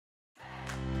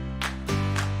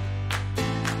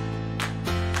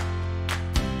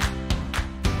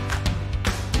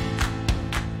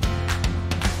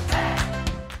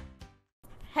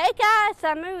Hey guys,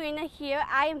 I'm Marina here.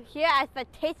 I am here at the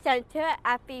Tate Center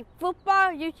at the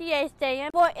football UGA Stadium.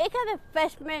 For incoming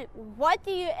freshmen, what do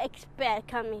you expect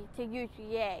coming to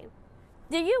UGA?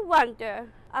 Do you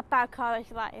wonder about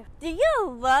college life? Do you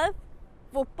love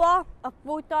football, a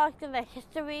Bulldogs in the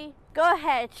history? Go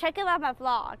ahead, check it out my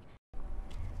vlog.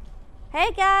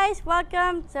 Hey guys,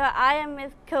 welcome. So I am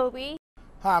with Colby.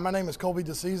 Hi, my name is Colby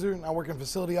DeCesare, and I work in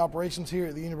facility operations here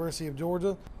at the University of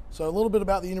Georgia. So a little bit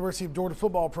about the University of Georgia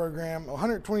football program.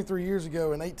 123 years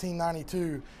ago in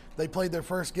 1892, they played their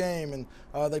first game, and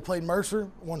they played Mercer,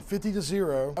 won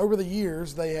 50-0. Over the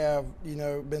years, they have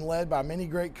been led by many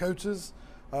great coaches,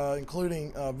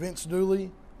 including Vince Dooley,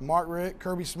 Mark Richt,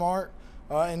 Kirby Smart,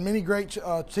 and many great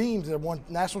teams that have won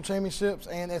national championships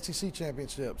and SEC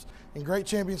championships. And great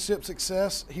championship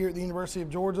success here at the University of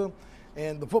Georgia.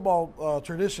 And the football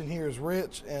tradition here is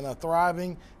rich and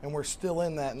thriving, and we're still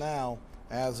in that now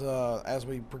as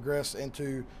we progress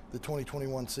into the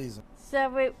 2021 season.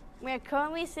 So we're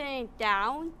currently sitting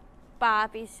down by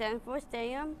the Sanford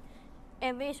Stadium.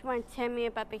 At least want to tell me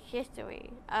about the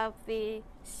history of the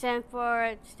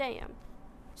Sanford Stadium.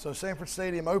 So Sanford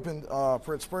Stadium opened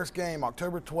for its first game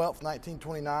October 12th,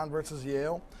 1929 versus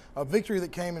Yale, a victory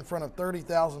that came in front of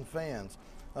 30,000 fans.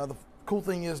 The cool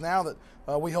thing is now that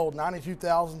we hold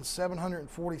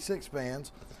 92,746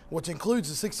 fans, which includes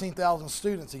the 16,000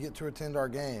 students that get to attend our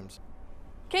games.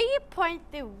 Can you point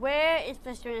to where is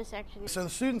the student section? So the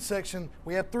student section,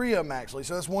 we have three of them actually.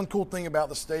 So that's one cool thing about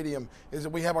the stadium is that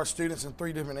we have our students in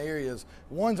three different areas.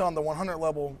 One's on the 100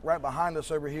 level right behind us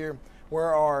over here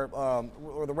where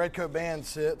where the Red Coat Band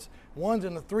sits. One's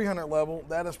in the 300 level,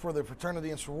 that is for the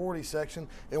fraternity and sorority section.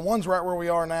 And one's right where we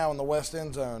are now in the west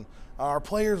end zone. Our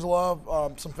players love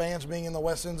some fans being in the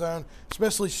west end zone,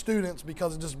 especially students,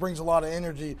 because it just brings a lot of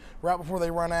energy right before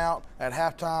they run out, at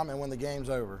halftime, and when the game's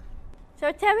over.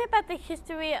 So tell me about the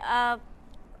history of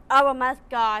our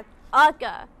mascot,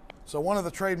 UGA. So one of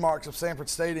the trademarks of Sanford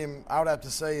Stadium, I would have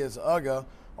to say, is UGA,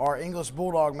 our English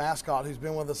Bulldog mascot who's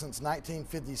been with us since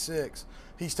 1956.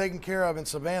 He's taken care of in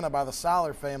Savannah by the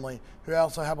Siler family, who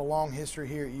also have a long history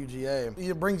here at UGA.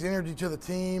 He brings energy to the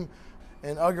team,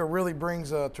 and UGA really brings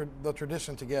the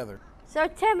tradition together. So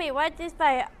tell me, what is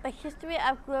the history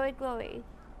of Glory Glory?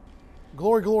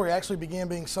 Glory Glory actually began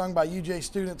being sung by UGA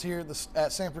students here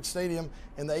at Sanford Stadium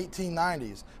in the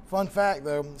 1890s. Fun fact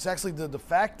though, it's actually the de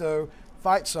facto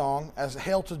fight song, as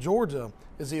Hail to Georgia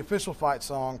is the official fight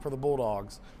song for the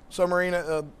Bulldogs. So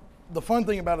Marina, the fun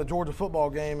thing about a Georgia football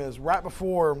game is right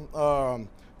before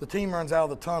the team runs out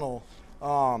of the tunnel,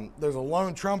 there's a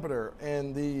lone trumpeter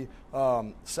in the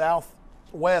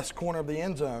southwest corner of the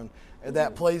end zone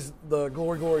that plays the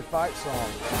Glory Glory fight song.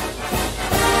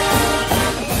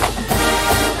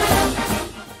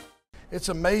 It's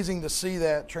amazing to see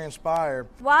that transpire.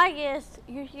 Why is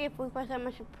UGA football so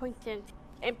much important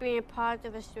in being a part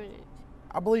of a student?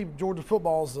 I believe Georgia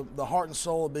football is the heart and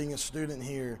soul of being a student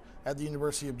here at the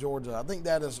University of Georgia. I think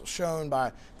that is shown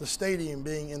by the stadium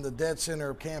being in the dead center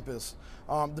of campus.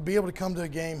 To be able to come to a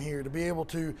game here, to be able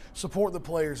to support the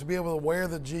players, to be able to wear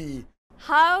the G.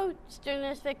 How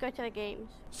students go to the games?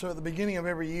 So at the beginning of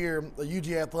every year, the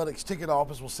UGA Athletics ticket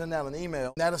office will send out an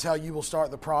email. That is how you will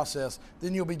start the process.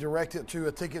 Then you'll be directed to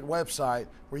a ticket website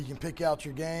where you can pick out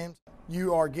your games.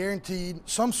 You are guaranteed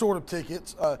some sort of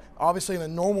tickets. Obviously in a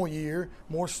normal year,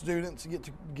 more students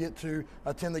get to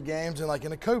attend the games than like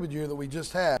in a COVID year that we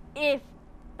just had. If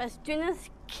the students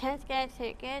can't get a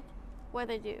ticket, what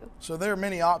do they do? So there are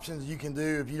many options you can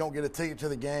do if you don't get a ticket to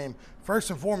the game. First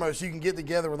and foremost, you can get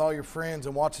together with all your friends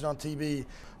and watch it on TV.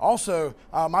 Also,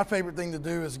 my favorite thing to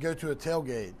do is go to a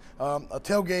tailgate. A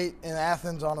tailgate in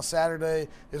Athens on a Saturday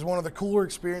is one of the cooler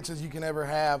experiences you can ever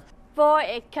have. For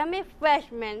incoming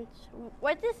freshmen,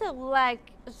 what is it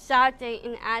like Saturday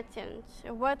in Athens?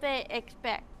 What do they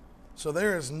expect? So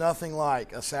there is nothing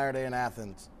like a Saturday in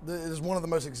Athens. It is one of the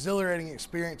most exhilarating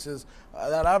experiences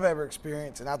that I've ever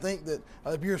experienced, and I think that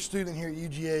if you're a student here at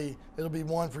UGA, it'll be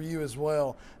one for you as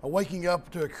well. Waking up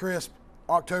to a crisp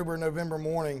October, November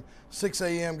morning, 6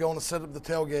 a.m. going to set up the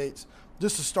tailgates,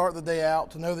 just to start the day out,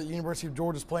 to know that the University of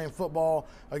Georgia is playing football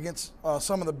against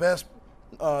some of the best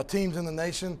teams in the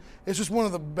nation. It's just one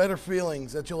of the better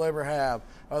feelings that you'll ever have.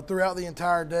 Throughout the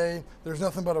entire day, there's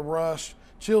nothing but a rush,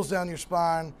 chills down your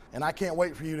spine, and I can't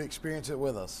wait for you to experience it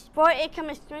with us. For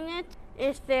incoming students,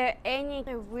 is there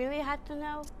anything you really have to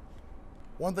know?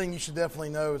 One thing you should definitely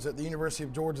know is that the University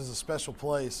of Georgia is a special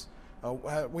place.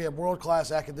 We have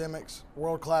world-class academics,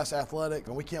 world-class athletics,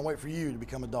 and we can't wait for you to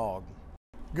become a dog.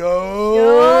 Go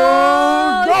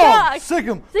Dog! Sick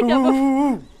 'em! Sick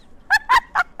 'em!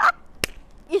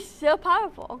 You're so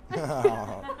powerful.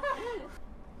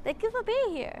 Thank you for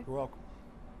being here. You're welcome.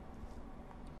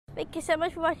 Thank you so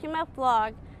much for watching my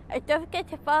vlog. And don't forget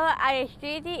to follow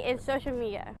IHGD in social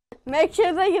media. Make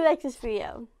sure that you like this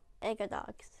video. And go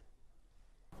Dogs.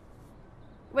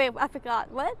 Wait, I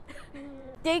forgot. What?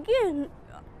 Did you...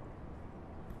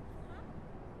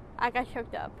 I got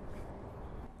choked up.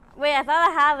 Wait, I thought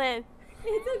I had it.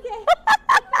 It's okay.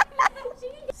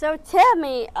 So tell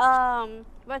me,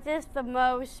 what is the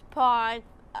most part...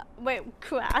 wait,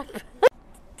 crap.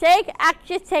 Take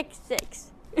action, take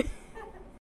 6.